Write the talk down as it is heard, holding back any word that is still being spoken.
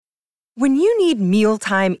When you need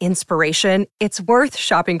mealtime inspiration, it's worth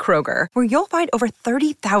shopping Kroger, where you'll find over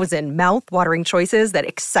 30,000 mouth-watering choices that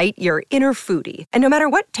excite your inner foodie. And no matter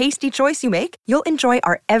what tasty choice you make, you'll enjoy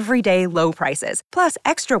our everyday low prices, plus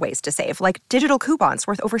extra ways to save, like digital coupons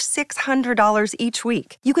worth over $600 each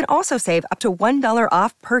week. You can also save up to $1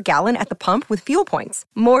 off per gallon at the pump with fuel points.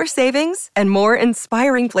 More savings and more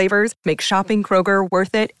inspiring flavors make shopping Kroger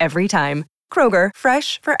worth it every time. Kroger,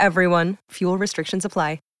 fresh for everyone. Fuel restrictions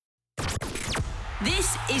apply.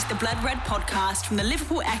 This is the Blood Red podcast from the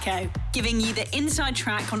Liverpool Echo, giving you the inside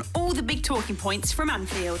track on all the big talking points from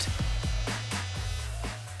Anfield.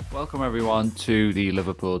 Welcome everyone to the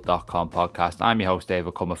Liverpool.com podcast. I'm your host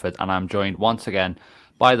David Comerford, and I'm joined once again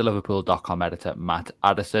by the Liverpool.com editor Matt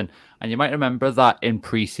Addison. And you might remember that in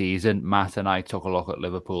pre-season, Matt and I took a look at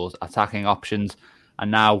Liverpool's attacking options,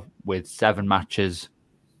 and now with 7 matches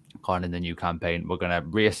gone in the new campaign, we're going to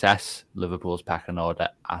reassess Liverpool's pecking order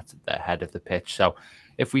at the head of the pitch. So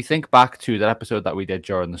if we think back to that episode that we did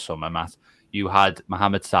during the summer, Matt, you had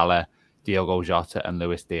Mohamed Salah, Diogo Jota and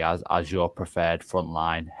Luis Diaz as your preferred front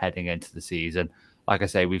line heading into the season. Like I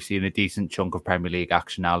say, we've seen a decent chunk of Premier League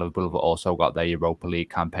action now. Liverpool have also got their Europa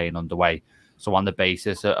League campaign underway. So on the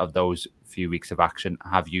basis of those few weeks of action,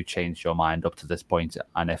 have you changed your mind up to this point?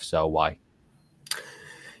 And if so, why?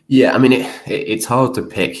 Yeah, I mean, it's hard to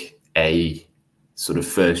pick a sort of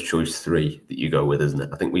first choice 3 that you go with, isn't it?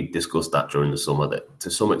 I think we discussed that during the summer, that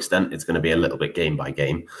to some extent it's going to be a little bit game by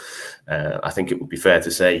game. I think it would be fair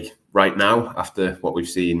to say right now, after what we've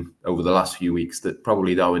seen over the last few weeks, that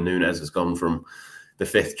probably Darwin Nunez has gone from the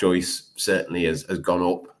 5th choice, certainly has gone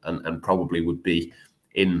up and probably would be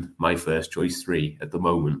in my first choice 3 at the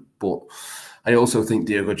moment. But I also think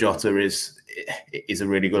Diogo Jota is a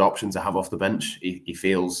really good option to have off the bench. He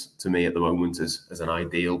feels to me at the moment as an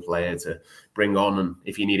ideal player to bring on, and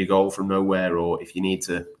if you need a goal from nowhere, or if you need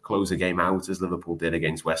to close a game out as Liverpool did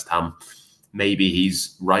against West Ham, maybe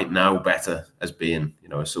he's right now better as being,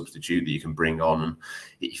 a substitute that you can bring on, and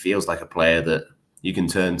he feels like a player that you can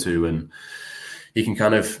turn to, and he can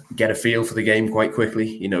kind of get a feel for the game quite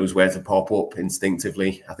quickly. He knows where to pop up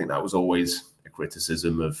instinctively. I think that was always a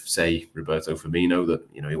criticism of, say, Roberto Firmino, that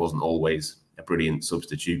he wasn't always a brilliant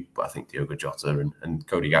substitute, but I think Diogo Jota and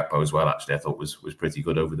Cody Gakpo as well, actually, I thought was pretty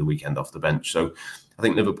good over the weekend off the bench. So I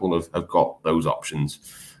think Liverpool have got those options.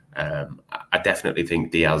 I definitely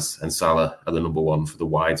think Diaz and Salah are the number one for the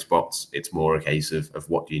wide spots. It's more a case of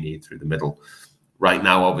what do you need through the middle. Right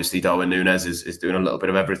now, obviously, Darwin Nunez is doing a little bit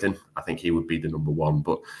of everything. I think he would be the number one,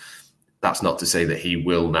 but that's not to say that he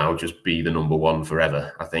will now just be the number one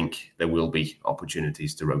forever. I think there will be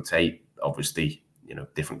opportunities to rotate. Obviously,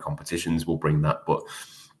 different competitions will bring that, but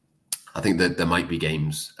I think that there might be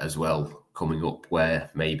games as well coming up where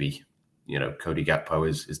maybe, Cody Gakpo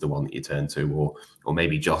is the one that you turn to, or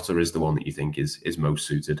maybe Jota is the one that you think is most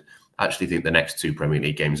suited. I actually think the next 2 Premier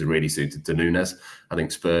League games are really suited to Nunez. I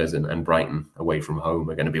think Spurs and Brighton away from home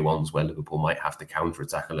are going to be ones where Liverpool might have to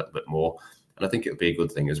counter-attack a little bit more. And I think it would be a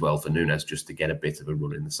good thing as well for Nunez just to get a bit of a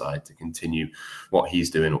run in the side to continue what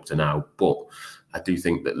he's doing up to now. But I do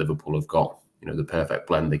think that Liverpool have got the perfect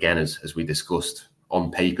blend again, as we discussed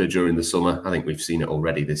on paper during the summer. I think we've seen it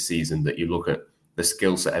already this season, that you look at the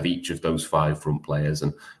skill set of each of those 5 front players,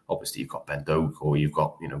 and obviously you've got Ben Doak, or you've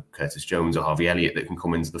got Curtis Jones or Harvey Elliott that can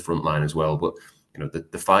come into the front line as well. But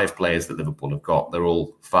the 5 players that Liverpool have got, they're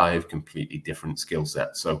all 5 completely different skill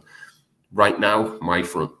sets. So right now, my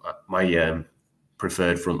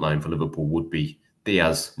preferred front line for Liverpool would be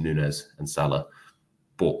Diaz, Nunez, and Salah.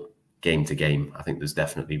 But game to game, I think there's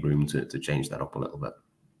definitely room to change that up a little bit.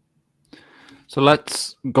 So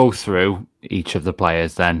let's go through each of the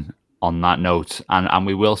players then on that note, and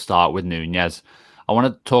we will start with Nunez. I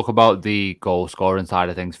want to talk about the goal scoring side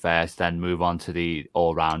of things first, then move on to the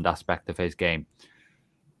all-round aspect of his game.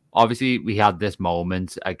 Obviously, we had this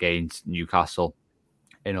moment against Newcastle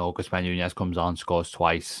in August when Nunez comes on, scores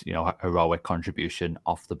twice, heroic contribution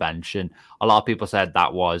off the bench. And a lot of people said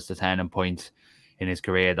that was the turning point in his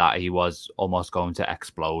career, that he was almost going to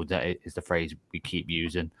explode. That is the phrase we keep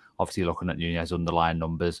using, obviously looking at Nunez's underlying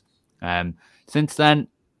numbers. Since then,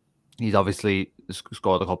 he's obviously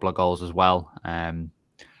scored a couple of goals as well. And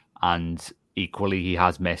equally, he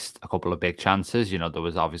has missed a couple of big chances. There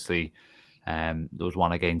was obviously there was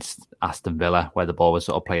one against Aston Villa where the ball was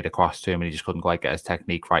sort of played across to him and he just couldn't quite get his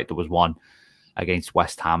technique right. There was one against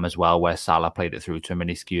West Ham as well where Salah played it through to him and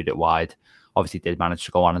he skewed it wide. Obviously, did manage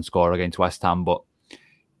to go on and score against West Ham, but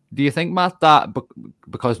do you think, Matt, that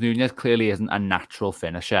because Nunez clearly isn't a natural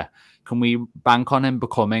finisher, can we bank on him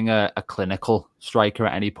becoming a clinical striker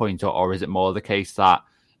at any point, or is it more the case that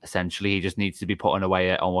essentially he just needs to be putting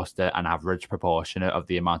away almost an average proportion of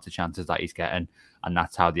the amount of chances that he's getting, and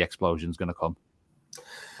that's how the explosion's going to come.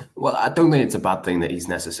 Well, I don't think it's a bad thing that he's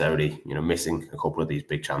necessarily, missing a couple of these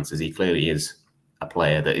big chances. He clearly is a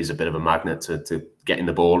player that is a bit of a magnet to getting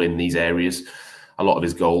the ball in these areas. A lot of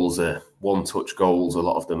his goals are one-touch goals. A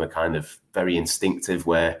lot of them are kind of very instinctive,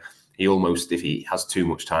 where he almost, if he has too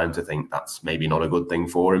much time to think, that's maybe not a good thing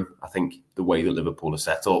for him. I think the way that Liverpool are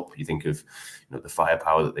set up, you think of the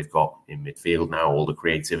firepower that they've got in midfield now, all the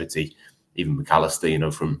creativity. Even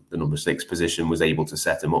McAllister, from the number 6 position, was able to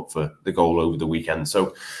set him up for the goal over the weekend.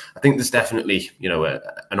 So I think there's definitely,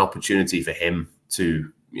 an opportunity for him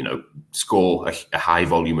to, score a high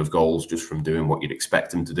volume of goals just from doing what you'd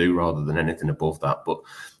expect him to do rather than anything above that. But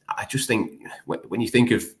I just think when you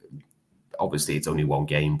think of, obviously it's only one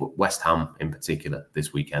game, but West Ham in particular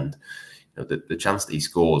this weekend, the chance that he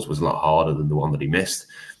scores was a lot harder than the one that he missed.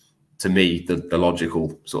 To me, the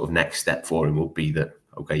logical sort of next step for him would be that,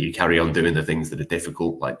 okay, you carry on doing the things that are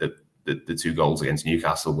difficult, like the 2 goals against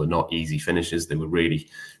Newcastle were not easy finishes. They were really,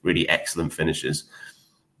 really excellent finishes.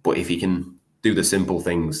 But if he can do the simple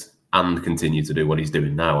things and continue to do what he's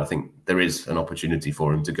doing now, I think there is an opportunity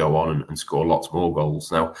for him to go on and score lots more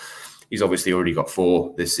goals. Now, he's obviously already got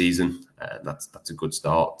 4 this season. That's a good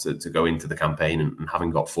start to go into the campaign, and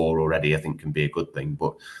having got 4 already, I think, can be a good thing.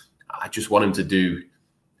 But I just want him to do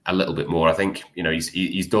a little bit more. I think,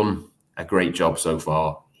 he's done a great job so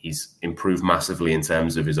far. He's improved massively in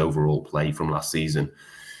terms of his overall play from last season.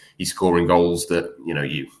 He's scoring goals that,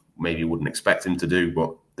 you maybe wouldn't expect him to do,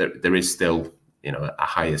 but there is still, a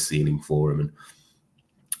higher ceiling for him. And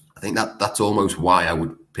I think that's almost why I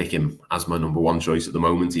would pick him as my number 1 choice at the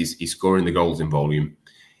moment. He's scoring the goals in volume.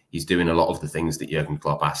 He's doing a lot of the things that Jurgen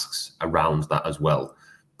Klopp asks around that as well.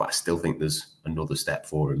 But I still think there's another step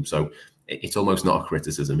for him. So it's almost not a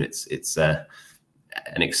criticism. It's an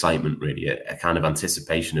excitement, really, a kind of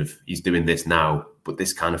anticipation of he's doing this now, but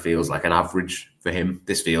this kind of feels like an average for him.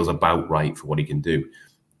 This feels about right for what he can do.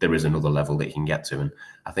 There is another level that he can get to, and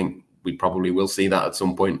I think we probably will see that at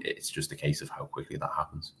some point. It's just a case of how quickly that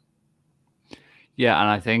happens. Yeah, and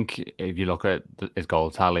I think if you look at his goal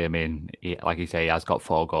tally, I mean, like you say, he has got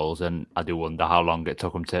 4 goals, and I do wonder how long it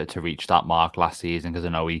took him to reach that mark last season, because I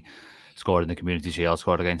know he scored in the Community Shield,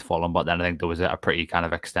 scored against Fulham, but then I think there was a pretty kind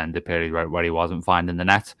of extended period where he wasn't finding the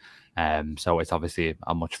net. So it's obviously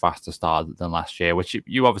a much faster start than last year, which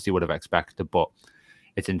you obviously would have expected, but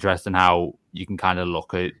it's interesting how you can kind of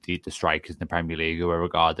look at the strikers in the Premier League who are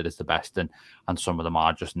regarded as the best, and some of them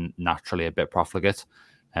are just naturally a bit profligate.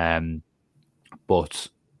 But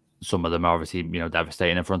some of them are obviously,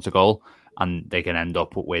 devastating in front of goal, and they can end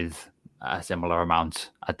up with a similar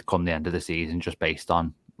amount come the end of the season just based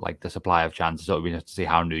on like the supply of chances. So it'll be interesting to see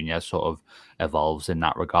how Nunez sort of evolves in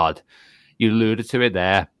that regard. You alluded to it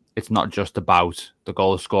there. It's not just about the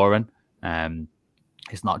goal scoring.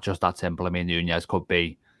 It's not just that simple. I mean, Nunez could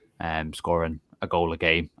be scoring a goal a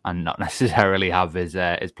game and not necessarily have his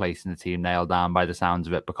place in the team nailed down by the sounds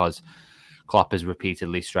of it, because Klopp has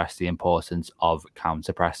repeatedly stressed the importance of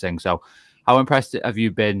counter-pressing. So how impressed have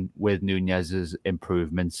you been with Nunez's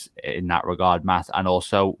improvements in that regard, Matt? And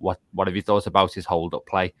also, what have you thought about his hold-up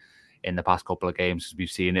play in the past couple of games? Because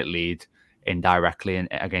we've seen it lead indirectly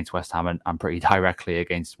against West Ham and pretty directly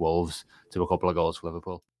against Wolves to a couple of goals for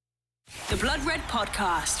Liverpool. The Blood Red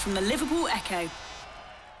Podcast from the Liverpool Echo.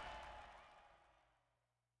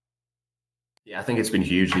 Yeah, I think it's been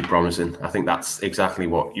hugely promising. I think that's exactly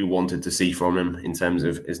what you wanted to see from him in terms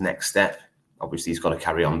of his next step. Obviously, he's got to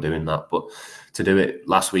carry on doing that. But to do it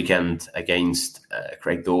last weekend against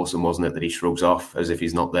Craig Dawson, wasn't it, that he shrugs off as if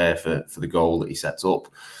he's not there for the goal that he sets up.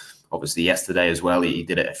 Obviously, yesterday as well, he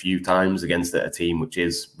did it a few times against a team which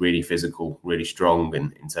is really physical, really strong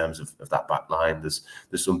in terms of that back line. There's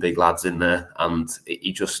some big lads in there, and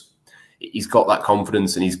he's got that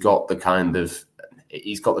confidence, and he's got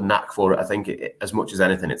the knack for it. I think as much as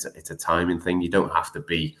anything, it's a timing thing. You don't have to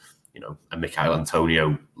be, a Michail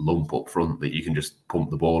Antonio lump up front that you can just pump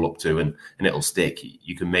the ball up to and it'll stick.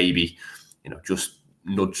 You can maybe, just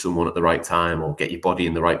nudge someone at the right time or get your body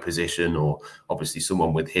in the right position, or obviously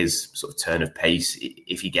someone with his sort of turn of pace,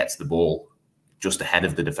 if he gets the ball just ahead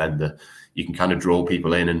of the defender, you can kind of draw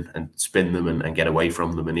people in and spin them and get away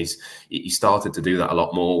from them. And he started to do that a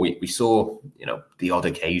lot more. We saw, the odd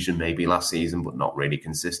occasion maybe last season, but not really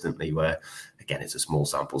consistently, where, again, it's a small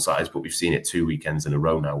sample size, but we've seen it 2 weekends in a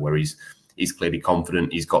row now where he's clearly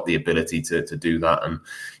confident. He's got the ability to do that. And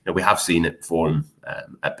we have seen it for him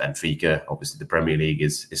at Benfica. Obviously, the Premier League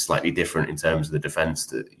is slightly different in terms of the defence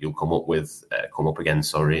that you'll come up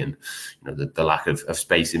against, and the lack of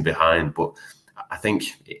space in behind. But I think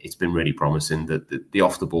it's been really promising that the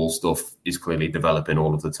off-the-ball stuff is clearly developing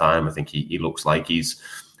all of the time. I think he looks like he's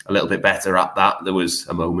a little bit better at that. There was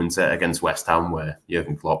a moment against West Ham where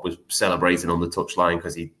Jurgen Klopp was celebrating on the touchline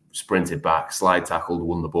because he sprinted back, slide tackled,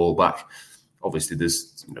 won the ball back. Obviously,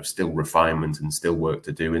 there's still refinement and still work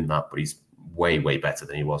to do in that, but he's way, way better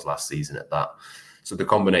than he was last season at that. So the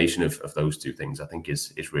combination of those two things, I think,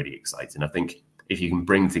 is really exciting. I think if you can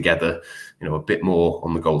bring together, a bit more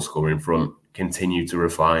on the goal scoring front, continue to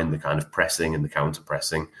refine the kind of pressing and the counter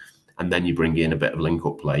pressing, and then you bring in a bit of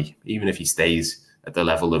link-up play, even if he stays at the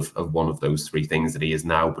level of one of those three things that he is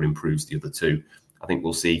now, but improves the other two, I think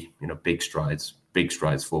we'll see, big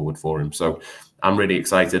strides forward for him. So I'm really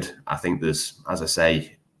excited. I think there's, as I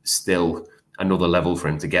say, still another level for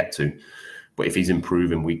him to get to. But if he's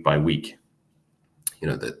improving week by week,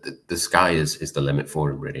 the sky is the limit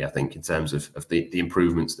for him, really. I think in terms of the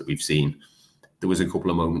improvements that we've seen, there was a couple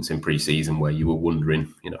of moments in pre-season where you were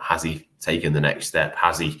wondering, has he taken the next step?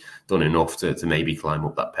 Has he done enough to maybe climb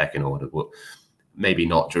up that pecking order? But maybe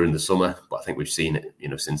not during the summer. But I think we've seen it,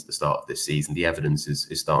 since the start of this season. The evidence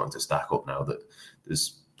is starting to stack up now that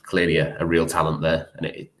there's clearly a real talent there,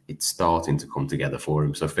 and it's starting to come together for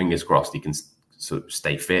him. So fingers crossed he can sort of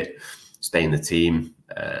stay fit, stay in the team.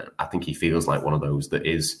 I think he feels like one of those that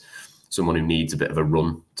is someone who needs a bit of a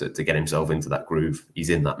run to get himself into that groove. He's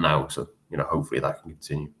in that now, so hopefully that can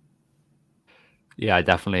continue. Yeah, I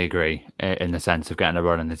definitely agree in the sense of getting a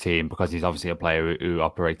run in the team, because he's obviously a player who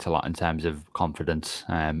operates a lot in terms of confidence,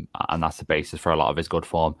 and that's the basis for a lot of his good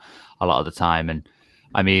form a lot of the time. And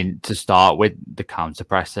I mean, to start with the counter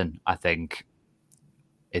pressing, I think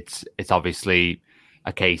it's obviously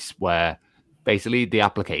a case where basically the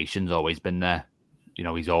application's always been there.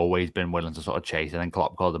 He's always been willing to sort of chase. I think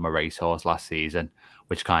Klopp called him a racehorse last season,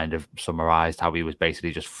 which kind of summarised how he was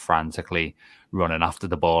basically just frantically running after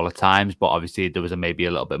the ball at times. But obviously there was maybe a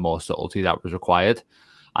little bit more subtlety that was required.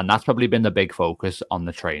 And that's probably been the big focus on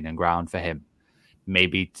the training ground for him.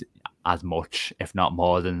 Maybe as much, if not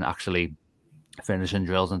more, than actually finishing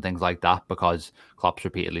drills and things like that, because Klopp's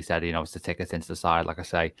repeatedly said, it's to take us into the side, like I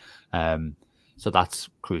say. So that's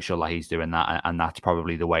crucial that he's doing that. And that's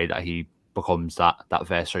probably the way that he becomes that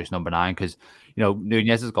first choice number 9, because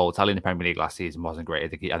Nunez's goal tally in the Premier League last season wasn't great. I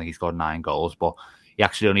think he scored 9 goals, but he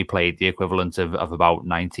actually only played the equivalent of about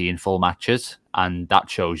 19 full matches, and that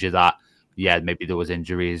shows you that maybe there was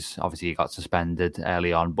injuries. Obviously he got suspended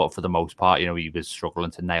early on, but for the most part, he was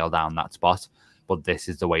struggling to nail down that spot. But this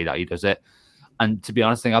is the way that he does it. And to be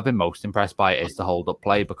honest, the thing I've been most impressed by is the hold-up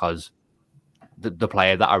play, because the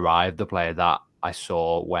player that arrived, the player that I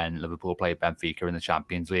saw when Liverpool played Benfica in the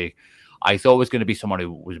Champions League, I thought was going to be someone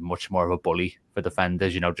who was much more of a bully for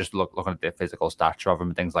defenders, just looking at the physical stature of him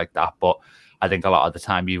and things like that. But I think a lot of the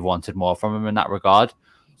time you wanted more from him in that regard.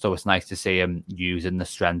 So it's nice to see him using the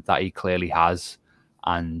strength that he clearly has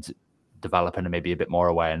and developing maybe a bit more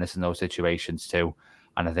awareness in those situations too.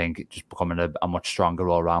 And I think just becoming a much stronger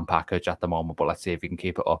all-round package at the moment. But let's see if he can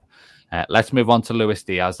keep it up. Let's move on to Luis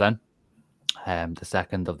Diaz then, the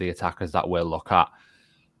second of the attackers that we'll look at.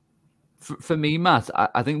 For me, Matt,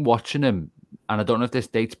 I think watching him, and I don't know if this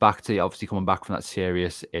dates back to obviously coming back from that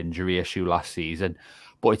serious injury issue last season,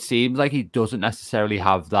 but it seems like he doesn't necessarily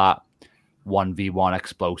have that 1v1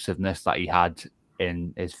 explosiveness that he had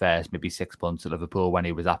in his first maybe 6 months at Liverpool when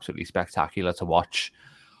he was absolutely spectacular to watch.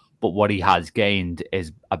 But what he has gained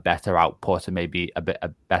is a better output and maybe a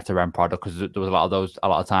better end product, because there was a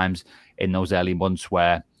lot of times in those early months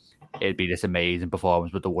where it'd be this amazing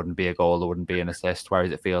performance, but there wouldn't be a goal, there wouldn't be an assist.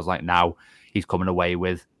 Whereas it feels like now he's coming away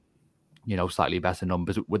with, slightly better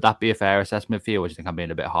numbers. Would that be a fair assessment for you, or do you think I'm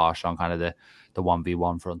being a bit harsh on kind of the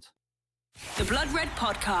 1v1 front? The Blood Red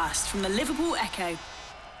Podcast from the Liverpool Echo.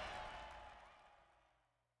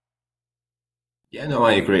 Yeah, no,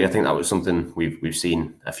 I agree. I think that was something we've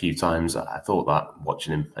seen a few times. I thought that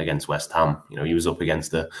watching him against West Ham, he was up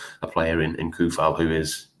against a player in Kufal who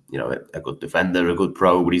is, a good defender, a good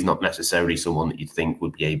pro, but he's not necessarily someone that you'd think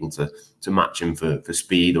would be able to match him for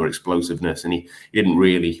speed or explosiveness. And he didn't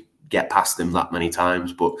really get past him that many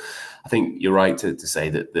times. But I think you're right to say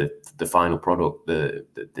that the final product, the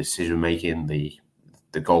decision-making,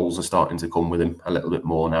 the goals are starting to come with him a little bit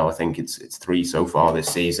more now. I think it's 3 so far this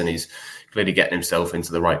season. He's clearly getting himself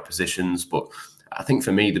into the right positions. But I think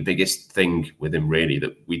for me, the biggest thing with him really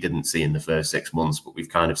that we didn't see in the first 6 months, but we've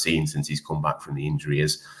kind of seen since he's come back from the injury,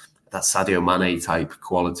 is that Sadio Mane type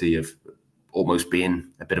quality of almost being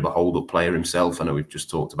a bit of a hold-up player himself. I know we've just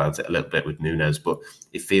talked about it a little bit with Nunez, but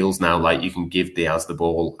it feels now like you can give Diaz the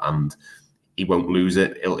ball and he won't lose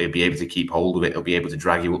it. He'll be able to keep hold of it. He'll be able to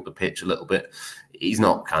drag you up the pitch a little bit. He's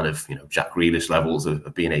not kind of, Jack Grealish levels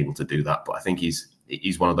of being able to do that, but I think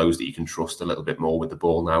he's one of those that you can trust a little bit more with the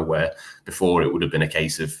ball now, where before it would have been a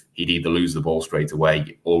case of he'd either lose the ball straight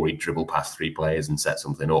away or he'd dribble past 3 players and set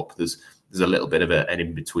something up. There's a little bit of an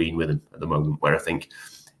in-between with him at the moment, where I think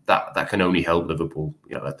that can only help Liverpool.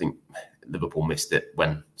 I think Liverpool missed it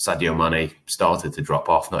when Sadio Mane started to drop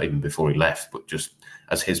off, not even before he left, but just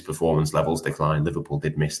as his performance levels declined, Liverpool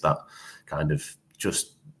did miss that kind of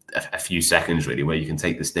just a few seconds, really, where you can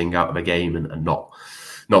take the sting out of a game and not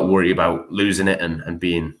worry about losing it and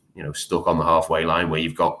being stuck on the halfway line where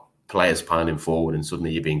you've got players piling forward and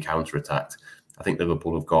suddenly you're being counter-attacked. I think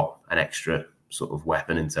Liverpool have got an extra sort of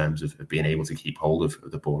weapon in terms of being able to keep hold of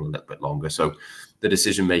the ball a little bit longer. So the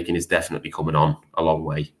decision making is definitely coming on a long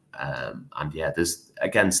way. And yeah, there's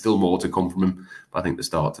again still more to come from him. But I think the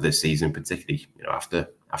start to this season, particularly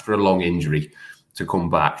after a long injury, to come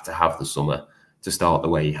back, to have the summer, to start the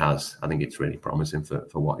way he has, I think it's really promising for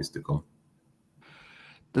what is to come.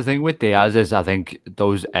 The thing with Diaz is, I think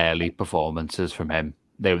those early performances from him,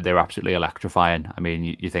 they're absolutely electrifying. I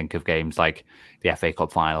mean, you think of games like the FA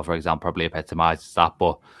Cup final, for example, probably epitomises that.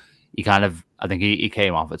 But I think he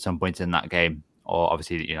came off at some point in that game, or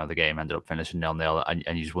obviously, the game ended up finishing 0-0,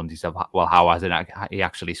 and you just wonder yourself, well, how hasn't he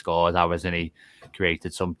actually scored? How hasn't he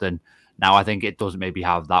created something? Now, I think it doesn't maybe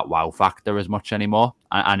have that wow factor as much anymore,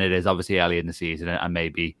 and it is obviously early in the season, and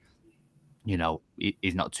maybe,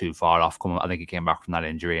 he's not too far off. I think he came back from that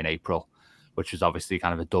injury in April, which was obviously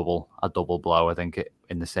kind of a double blow, I think,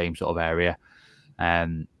 in the same sort of area.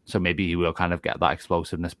 So maybe he will kind of get that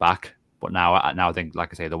explosiveness back. But now I think,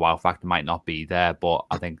 like I say, the wow factor might not be there, but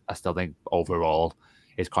I still think overall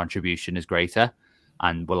his contribution is greater,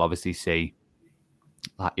 and we'll obviously see,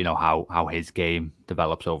 how his game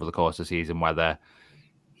develops over the course of the season, whether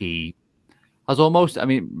he has almost. I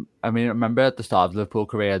mean, remember at the start of the Liverpool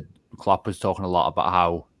career, Klopp was talking a lot about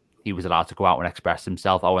how he was allowed to go out and express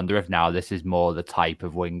himself. I wonder if now this is more the type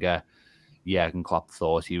of winger Jurgen Klopp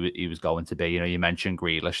thought he was going to be. You mentioned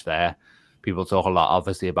Grealish there. People talk a lot,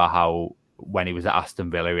 obviously, about how when he was at Aston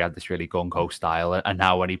Villa, he had this really gung-ho style, and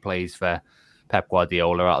now when he plays for Pep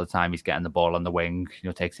Guardiola, at the time he's getting the ball on the wing,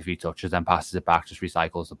 takes a few touches, then passes it back, just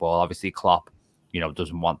recycles the ball. Obviously, Klopp,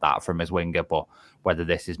 doesn't want that from his winger, but whether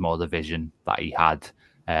this is more the vision that he had,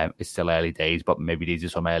 it's still early days, but maybe these are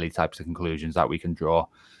some early types of conclusions that we can draw.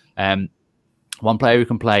 One player who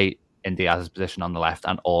can play in Diaz's position on the left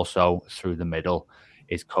and also through the middle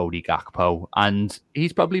is Cody Gakpo. And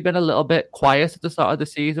he's probably been a little bit quiet at the start of the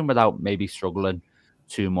season without maybe struggling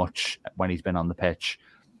too much when he's been on the pitch.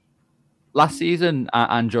 Last season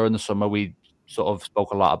and during the summer, we sort of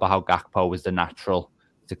spoke a lot about how Gakpo was the natural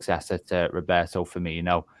successor to Roberto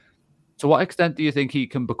Firmino. To what extent do you think he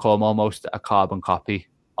can become almost a carbon copy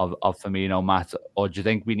of Firmino, Matt? Or do you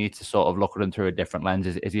think we need to sort of look at him through a different lens?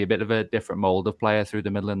 Is he a bit of a different mould of player through the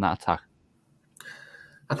middle in that attack?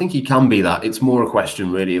 I think he can be that. It's more a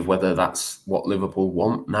question, really, of whether that's what Liverpool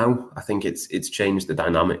want now. I think it's changed the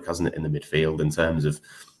dynamic, hasn't it, in the midfield, in terms of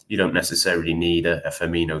you don't necessarily need a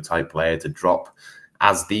Firmino-type player to drop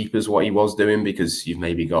as deep as what he was doing, because you've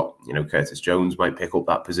maybe got, Curtis Jones might pick up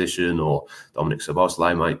that position, or Dominic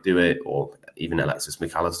Szoboszlai might do it, or even Alexis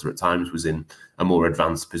McAllister at times was in a more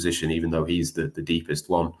advanced position, even though he's the deepest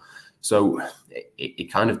one. So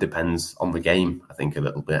it kind of depends on the game, I think, a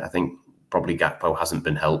little bit. I think probably Gakpo hasn't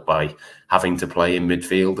been helped by having to play in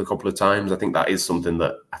midfield a couple of times. I think that is something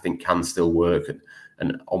that I think can still work.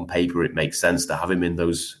 And on paper, it makes sense to have him in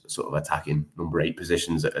those sort of attacking number 8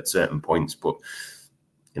 positions at certain points. But,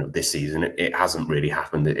 this season, it hasn't really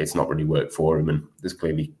happened. It's not really worked for him. And there's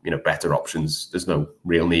clearly, better options. There's no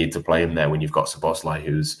real need to play him there when you've got Szoboszlai,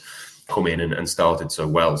 who's come in and started so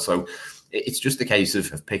well. So it's just a case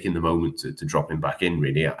of picking the moment to drop him back in,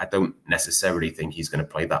 really. I don't necessarily think he's going to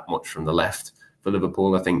play that much from the left for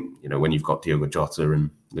Liverpool. I think, when you've got Diogo Jota and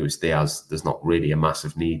Luis Diaz, there's not really a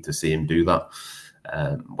massive need to see him do that.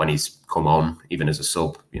 When he's come on, even as a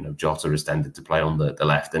sub, Jota has tended to play on the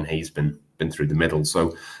left, and he's been through the middle.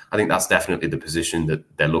 So I think that's definitely the position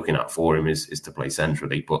that they're looking at for him is to play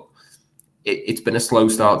centrally. But it's been a slow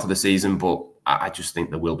start to the season, but I just think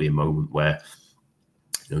there will be a moment where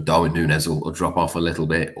Darwin Nunez will drop off a little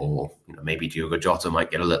bit, or maybe Diogo Jota might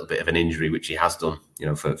get a little bit of an injury, which he has done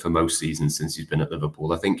for most seasons since he's been at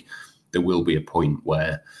Liverpool. I think there will be a point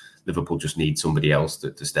where Liverpool just need somebody else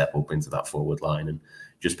to step up into that forward line. And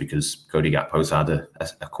just because Cody Gakpo's had a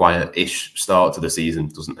quiet-ish start to the season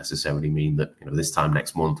doesn't necessarily mean that this time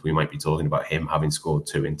next month we might be talking about him having scored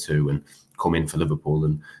 2 in 2 and come in for Liverpool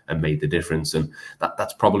and made the difference. And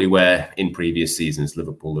that's probably where in previous seasons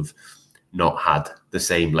Liverpool have not had the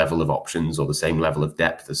same level of options or the same level of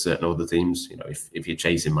depth as certain other teams. If you're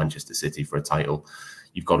chasing Manchester City for a title,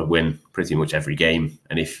 you've got to win pretty much every game.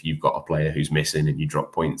 And if you've got a player who's missing and you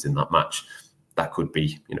drop points in that match, that could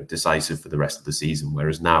be, decisive for the rest of the season.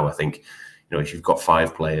 Whereas now, I think, if you've got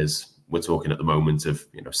 5 players, we're talking at the moment of,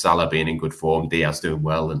 Salah being in good form, Diaz doing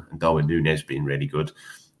well, and Darwin Nunez being really good.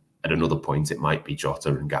 At another point, it might be Jota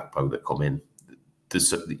and Gakpo that come in.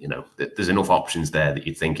 There's enough options there that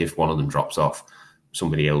you'd think if one of them drops off,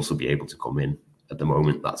 somebody else will be able to come in. At the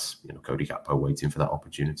moment, that's Cody Gakpo waiting for that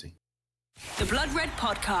opportunity. The Blood Red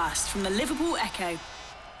Podcast from the Liverpool Echo.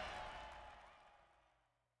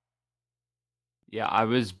 Yeah, I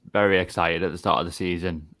was very excited at the start of the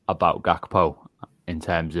season about Gakpo in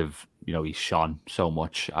terms of, he's shone so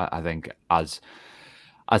much. I think as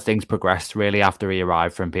things progressed, really, after he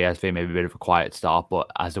arrived from PSV, maybe a bit of a quiet start, but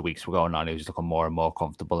as the weeks were going on, he was looking more and more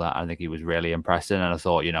comfortable. I think he was really impressive, and I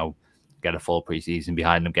thought, get a full pre-season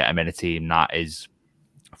behind him, get him in a team that is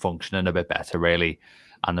functioning a bit better, really,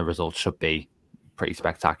 and the results should be pretty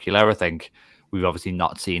spectacular. I think we've obviously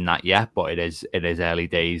not seen that yet, but it is early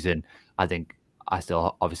days, and I think I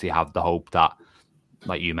still obviously have the hope that,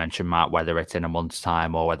 like you mentioned, Matt, whether it's in a month's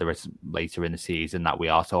time or whether it's later in the season, that we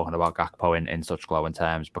are talking about Gakpo in such glowing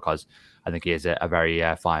terms, because I think he is a very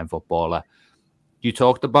fine footballer. You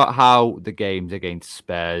talked about how the games against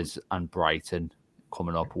Spurs and Brighton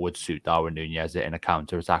coming up would suit Darwin Nunez in a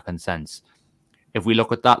counter-attacking sense. If we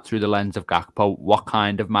look at that through the lens of Gakpo, what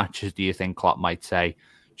kind of matches do you think Klopp might say,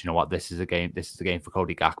 do you know what, this is a game for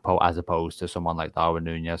Cody Gakpo as opposed to someone like Darwin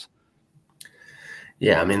Nunez?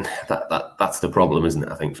 Yeah, I mean, that's the problem, isn't it,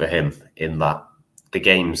 I think, for him, in that the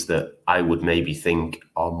games that I would maybe think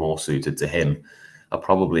are more suited to him are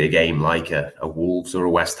probably a game like a Wolves or a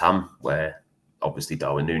West Ham, where obviously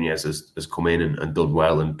Darwin Nunez has come in and done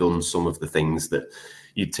well and done some of the things that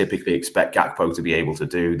you'd typically expect Gakpo to be able to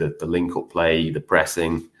do, the link-up play, the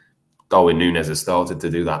pressing. Darwin Nunez has started to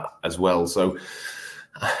do that as well. So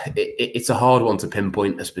it's a hard one to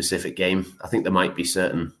pinpoint a specific game. I think there might be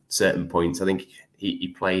certain points. I think he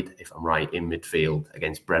played, if I'm right, in midfield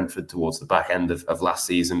against Brentford towards the back end of last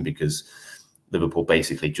season, because Liverpool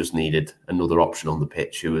basically just needed another option on the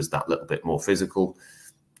pitch who was that little bit more physical.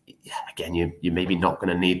 Again, you're maybe not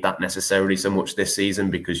going to need that necessarily so much this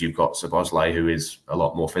season, because you've got Szoboszlai, who is a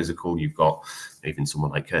lot more physical. You've got even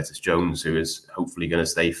someone like Curtis Jones, who is hopefully going to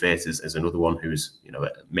stay fit, as another one who's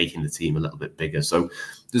making the team a little bit bigger. So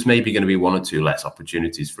there's maybe going to be one or two less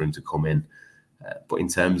opportunities for him to come in. But in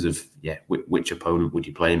terms of which opponent would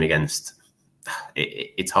you play him against,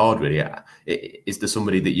 it's hard, really. Is there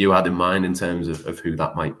somebody that you had in mind in terms of who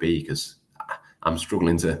that might be? Because I'm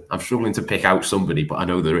struggling to pick out somebody, but I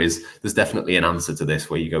know there's definitely an answer to this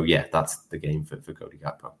where you go, yeah, that's the game for Cody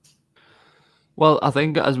Gakpo. Well, I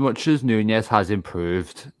think as much as Nunez has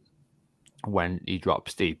improved when he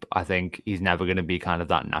drops deep, I think he's never going to be kind of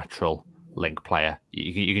that natural link player.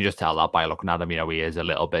 You can just tell that by looking at him. He is a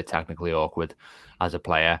little bit technically awkward as a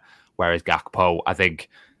player, whereas Gakpo, I think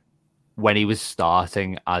when he was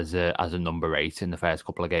starting as a number 8 in the first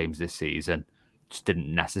couple of games this season, just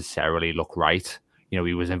didn't necessarily look right. He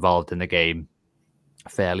was involved in the game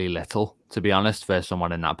fairly little, to be honest, for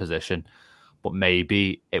someone in that position. But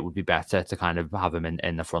maybe it would be better to kind of have him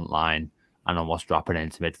in the front line and almost dropping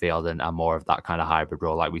into midfield and more of that kind of hybrid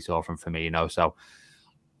role like we saw from Firmino. So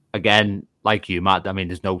again, like you, Matt, I mean,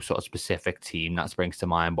 there's no sort of specific team that springs to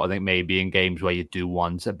mind, but I think maybe in games where you do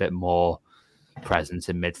want a bit more presence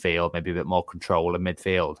in midfield, maybe a bit more control in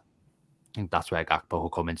midfield, I think that's where Gakpo will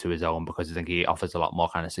come into his own, because I think he offers a lot more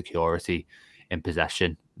kind of security in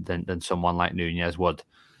possession than someone like Nunez would.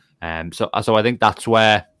 So I think that's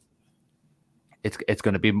where it's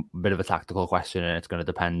going to be a bit of a tactical question, and it's going to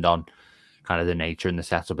depend on kind of the nature and the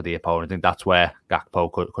setup of the opponent. I think that's where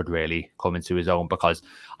Gakpo could really come into his own, because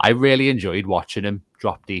I really enjoyed watching him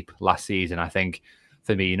drop deep last season. I think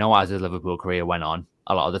Firmino, as his Liverpool career went on,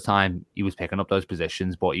 a lot of the time he was picking up those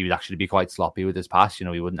positions, but he would actually be quite sloppy with his pass. He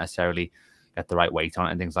wouldn't necessarily get the right weight on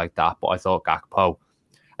it and things like that. But I thought Gakpo,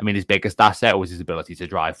 I mean, his biggest asset was his ability to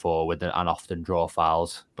drive forward and often draw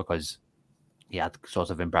fouls, because he had sort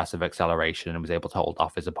of impressive acceleration and was able to hold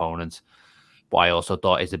off his opponents. But I also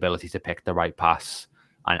thought his ability to pick the right pass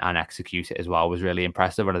and execute it as well was really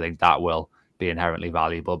impressive. And I think that will be inherently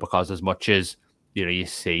valuable, because as much as, you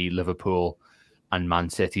see Liverpool and Man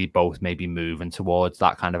City both maybe moving towards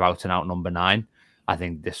that kind of out and out number 9, I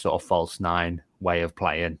think this sort of false 9 way of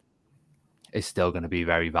playing is still going to be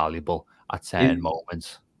very valuable at certain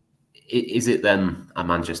moments. Is it then a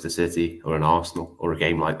Manchester City or an Arsenal or a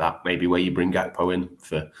game like that, maybe where you bring Gakpo in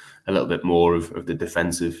for a little bit more of the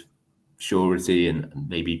defensive surety and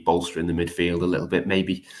maybe bolstering the midfield a little bit.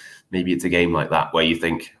 Maybe it's a game like that where you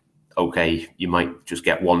think, okay, you might just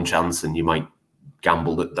get one chance and you might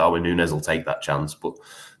gamble that Darwin Nunez will take that chance, but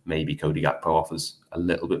maybe Cody Gakpo offers a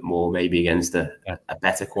little bit more, maybe against a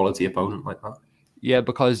better quality opponent like that. Yeah,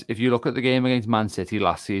 because if you look at the game against Man City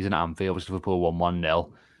last season at Anfield, which Liverpool won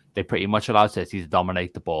 1-0, they pretty much allowed City to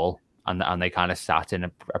dominate the ball, and they kind of sat in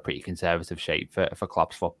a pretty conservative shape for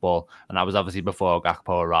Klopp's football. And that was obviously before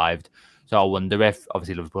Gakpo arrived. So I wonder if,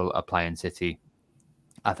 obviously, Liverpool are playing City,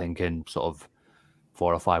 I think, in sort of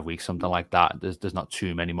 4 or 5 weeks, something like that. There's not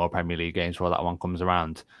too many more Premier League games before that one comes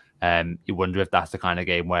around. You wonder if that's the kind of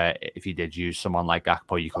game where if you did use someone like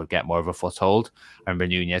Gakpo, you could get more of a foothold. I remember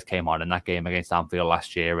Nunez came on in that game against Anfield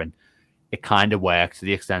last year, and it kind of worked to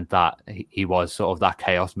the extent that he was sort of that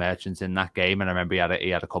chaos merchant in that game. And I remember he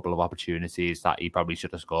had a couple of opportunities that he probably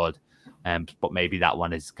should have scored. But maybe that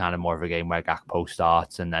one is kind of more of a game where Gakpo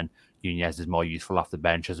starts and then Nunez is more useful off the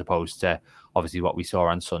bench, as opposed to obviously what we saw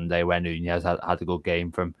on Sunday where Nunez had a good game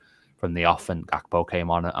from the off and Gakpo came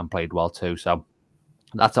on and played well too. So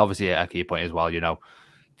that's obviously a key point as well.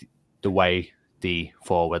 The way the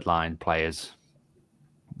forward line players,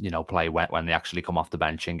 play when they actually come off the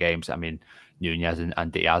bench in games. I mean, Nunez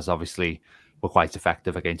and Diaz obviously were quite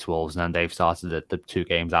effective against Wolves, and then they've started the 2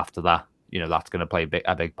 games after that. That's going to play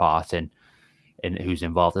a big part in who's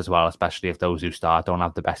involved as well, especially if those who start don't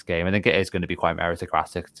have the best game. I think it is going to be quite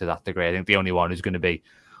meritocratic to that degree. I think the only one who's going to be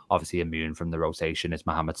obviously immune from the rotation is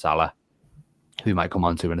Mohamed Salah, who might come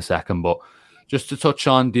on to in a second. But just to touch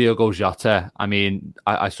on Diogo Jota, I mean,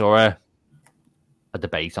 I saw a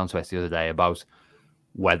debate on Twitter the other day about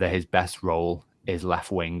whether his best role is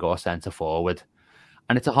left wing or centre forward.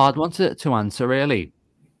 And it's a hard one to answer, really.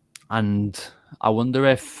 And I wonder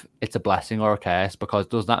if it's a blessing or a curse, because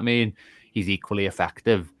does that mean he's equally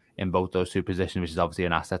effective in both those 2 positions, which is obviously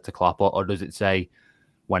an asset to Klopp, or does it say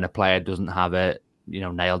when a player doesn't have a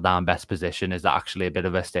nailed down best position, is that actually a bit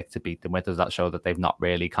of a stick to beat them with? Does that show that they've not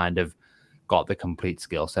really kind of got the complete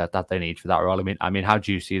skill set that they need for that role? I mean, how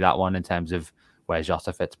do you see that one in terms of where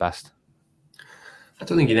Jota fits best? I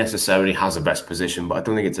don't think he necessarily has a best position, but I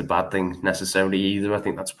don't think it's a bad thing necessarily either. I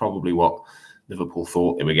think that's probably what Liverpool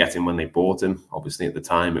thought they were getting when they bought him. Obviously, at the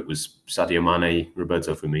time, it was Sadio Mane,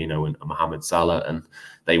 Roberto Firmino, and Mohamed Salah, and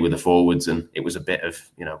they were the forwards, and it was a bit of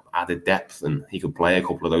added depth, and he could play a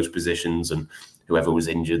couple of those positions, and whoever was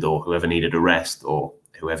injured or whoever needed a rest or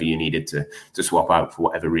whoever you needed to swap out for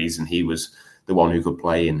whatever reason, he was the one who could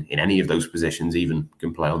play in any of those positions, even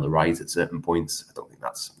can play on the right at certain points. I don't think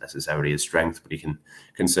that's necessarily his strength, but he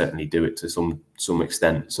can certainly do it to some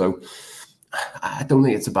extent. So I don't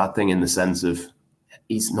think it's a bad thing in the sense of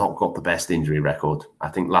he's not got the best injury record. I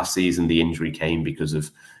think last season the injury came because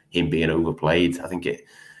of him being overplayed. I think it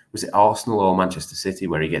Arsenal or Manchester City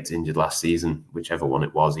where he gets injured last season, whichever one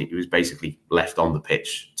it was. He was basically left on the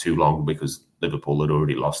pitch too long because Liverpool had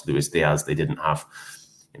already lost Luis Diaz. They didn't have,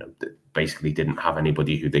 basically didn't have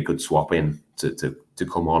anybody who they could swap in to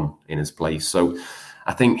come on in his place. So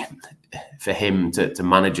I think for him to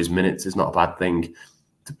manage his minutes is not a bad thing.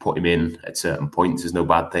 To put him in at certain points is no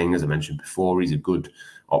bad thing. As I mentioned before, he's a good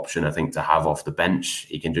option, I think, to have off the bench.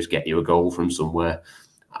 He can just get you a goal from somewhere.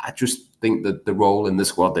 I just think that the role in the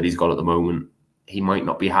squad that he's got at the moment, he might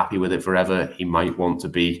not be happy with it forever. He might want to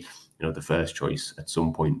be, the first choice at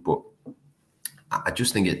some point. But I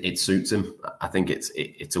just think it suits him. I think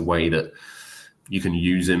it's a way that you can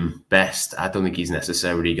use him best. I don't think he's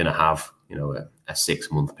necessarily going to have, a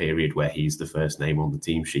 6-month period where he's the first name on the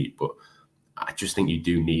team sheet. But I just think you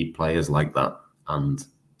do need players like that. And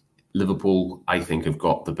Liverpool, I think, have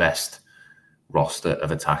got the best roster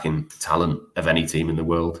of attacking talent of any team in the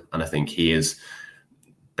world. And I think he is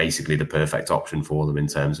basically the perfect option for them in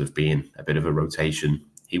terms of being a bit of a rotation.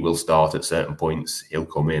 He will start at certain points. He'll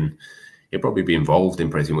come in. He'll probably be involved in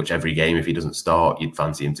pretty much every game. If he doesn't start, you'd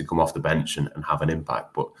fancy him to come off the bench and have an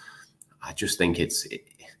impact. But I just think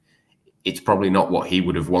it's probably not what he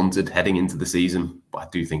would have wanted heading into the season. But I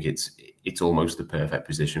do think it's almost the perfect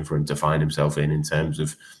position for him to find himself in terms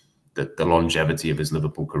of the longevity of his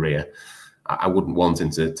Liverpool career. I wouldn't want him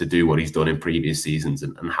to do what he's done in previous seasons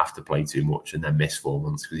and have to play too much and then miss 4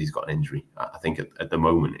 months because he's got an injury. I think at the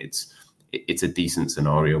moment it's a decent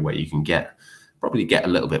scenario where you can probably get a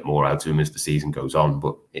little bit more out of him as the season goes on,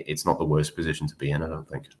 but it's not the worst position to be in, I don't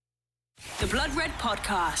think. The Blood Red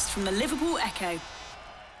Podcast from the Liverpool Echo.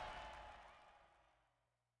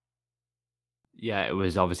 Yeah, it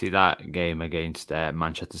was obviously that game against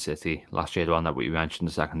Manchester City last year, the one that we mentioned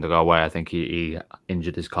a second ago, where I think he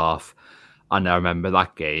injured his calf. And I remember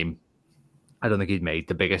that game, I don't think he'd made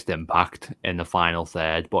the biggest impact in the final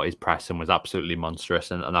third, but his pressing was absolutely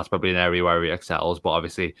monstrous, and that's probably an area where he excels. But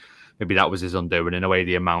obviously, maybe that was his undoing. In a way,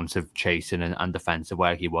 the amount of chasing and defensive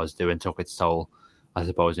work he was doing took its toll, I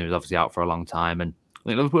suppose. And he was obviously out for a long time. And I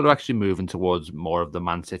think Liverpool are actually moving towards more of the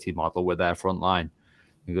Man City model with their front line.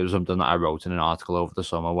 I think it was something that I wrote in an article over the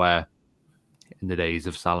summer where in the days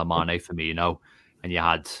of Salah, Mane, Firmino, and you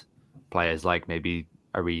had players like maybe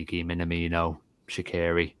Origi, Minamino,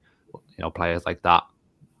 Shaqiri, players like that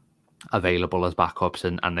available as backups,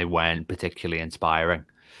 and they weren't particularly inspiring.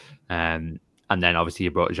 And then obviously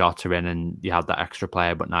you brought Jota in and you had that extra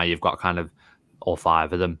player, but now you've got kind of all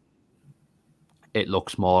five of them. It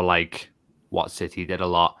looks more like what City did a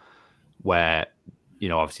lot, where,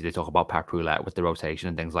 obviously they talk about Pep Roulette with the rotation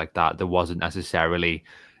and things like that. There wasn't necessarily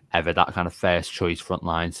ever that kind of first choice front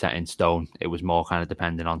line set in stone. It was more kind of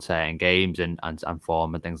dependent on certain games and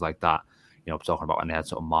form and things like that. Talking about when they had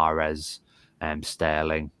sort of Mahrez,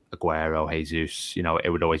 Sterling, Aguero, Jesus, it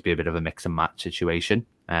would always be a bit of a mix and match situation.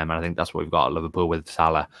 And I think that's what we've got at Liverpool, with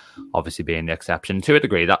Salah obviously being the exception. To a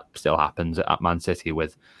degree, that still happens at Man City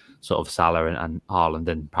with sort of Salah and Haaland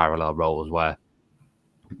in parallel roles where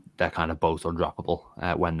they're kind of both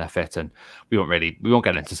undroppable when they're fit. And we won't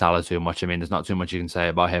get into Salah too much. I mean, there's not too much you can say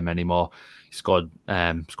about him anymore. He scored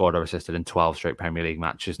or assisted in 12 straight Premier League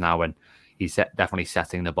matches now, and he's definitely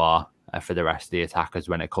setting the bar for the rest of the attackers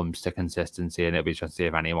when it comes to consistency, and it'll be interesting to see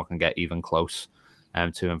if anyone can get even close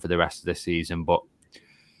to him for the rest of this season. But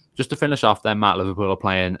just to finish off then, Matt, Liverpool are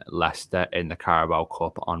playing Leicester in the Carabao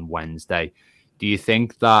Cup on Wednesday. Do you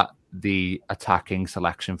think that the attacking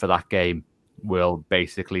selection for that game will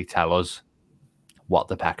basically tell us what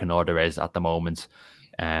the pecking order is at the moment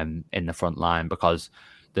in the front line? Because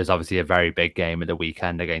there's obviously a very big game at the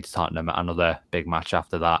weekend against Tottenham, another big match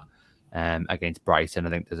after that against Brighton. I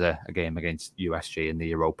think there's a game against USG in the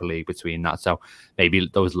Europa League between that. So maybe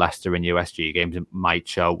those Leicester and USG games might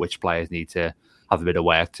show which players need to have a bit of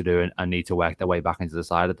work to do and need to work their way back into the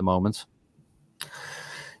side at the moment.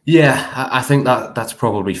 Yeah, I think that's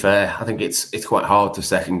probably fair. I think it's quite hard to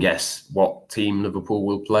second guess what team Liverpool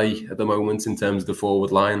will play at the moment in terms of the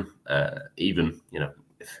forward line. Even,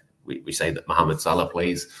 if we say that Mohamed Salah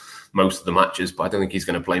plays most of the matches, but I don't think he's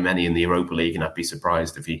going to play many in the Europa League, and I'd be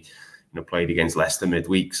surprised if he played against Leicester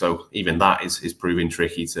midweek. So even that is proving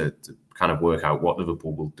tricky to kind of work out what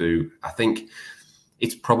Liverpool will do. I think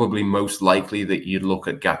it's probably most likely that you'd look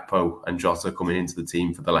at Gakpo and Jota coming into the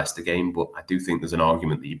team for the Leicester game, but I do think there's an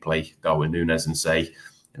argument that you play Darwin Nunez and say,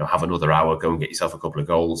 have another hour, go and get yourself a couple of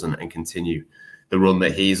goals and continue the run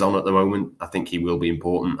that he's on at the moment. I think he will be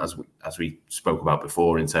important, as we spoke about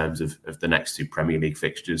before, in terms of the next two Premier League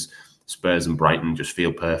fixtures. Spurs and Brighton just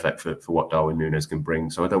feel perfect for what Darwin Nunez can bring.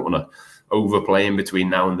 So I don't want to overplay him between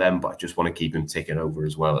now and then, but I just want to keep him ticking over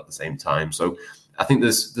as well at the same time. So I think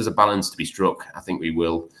there's a balance to be struck. I think we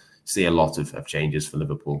will see a lot of changes for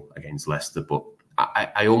Liverpool against Leicester, but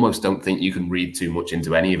I almost don't think you can read too much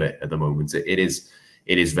into any of it at the moment. It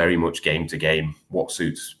is very much game to game, what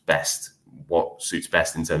suits best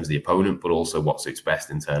in terms of the opponent, but also what suits best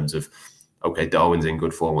in terms of, okay, Darwin's in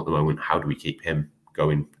good form at the moment. How do we keep him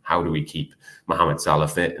going? How do we keep Mohamed Salah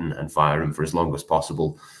fit and fire him for as long as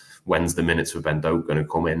possible? When's the minutes for Ben Doak going to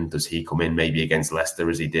come in? Does he come in maybe against Leicester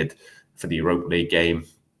as he did for the Europa League game?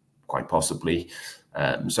 Quite possibly.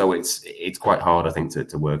 So it's quite hard, I think,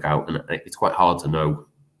 to work out. And it's quite hard to know,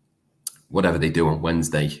 whatever they do on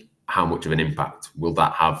Wednesday, how much of an impact will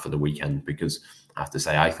that have for the weekend? Because I have to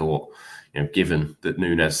say, I thought, given that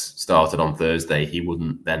Nunez started on Thursday, he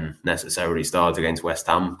wouldn't then necessarily start against West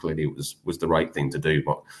Ham. Clearly it was the right thing to do.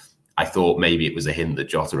 But I thought maybe it was a hint that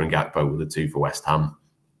Jota and Gakpo were the two for West Ham.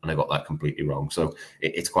 And I got that completely wrong. So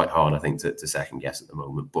it's quite hard, I think, to second guess at the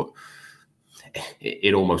moment. But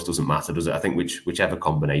it almost doesn't matter, does it? I think whichever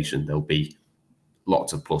combination, there'll be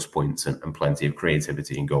lots of plus points and plenty of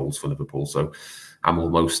creativity and goals for Liverpool. So I'm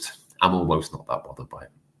almost not that bothered by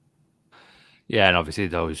it. Yeah, and obviously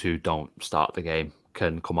those who don't start the game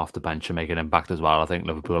can come off the bench and make an impact as well. I think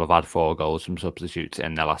Liverpool have had 4 goals from substitutes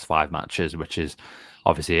in their last 5 matches, which is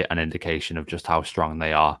obviously an indication of just how strong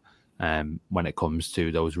they are when it comes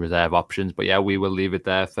to those reserve options. But yeah, we will leave it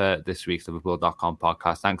there for this week's Liverpool.com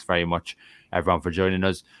podcast. Thanks very much, everyone, for joining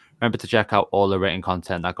us. Remember to check out all the written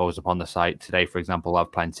content that goes up on the site. Today, for example, we'll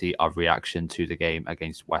have plenty of reaction to the game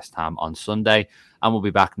against West Ham on Sunday. And we'll be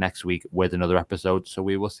back next week with another episode. So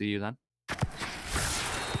we will see you then.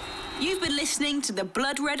 You've been listening to the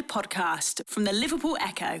Blood Red podcast from the Liverpool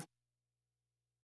Echo.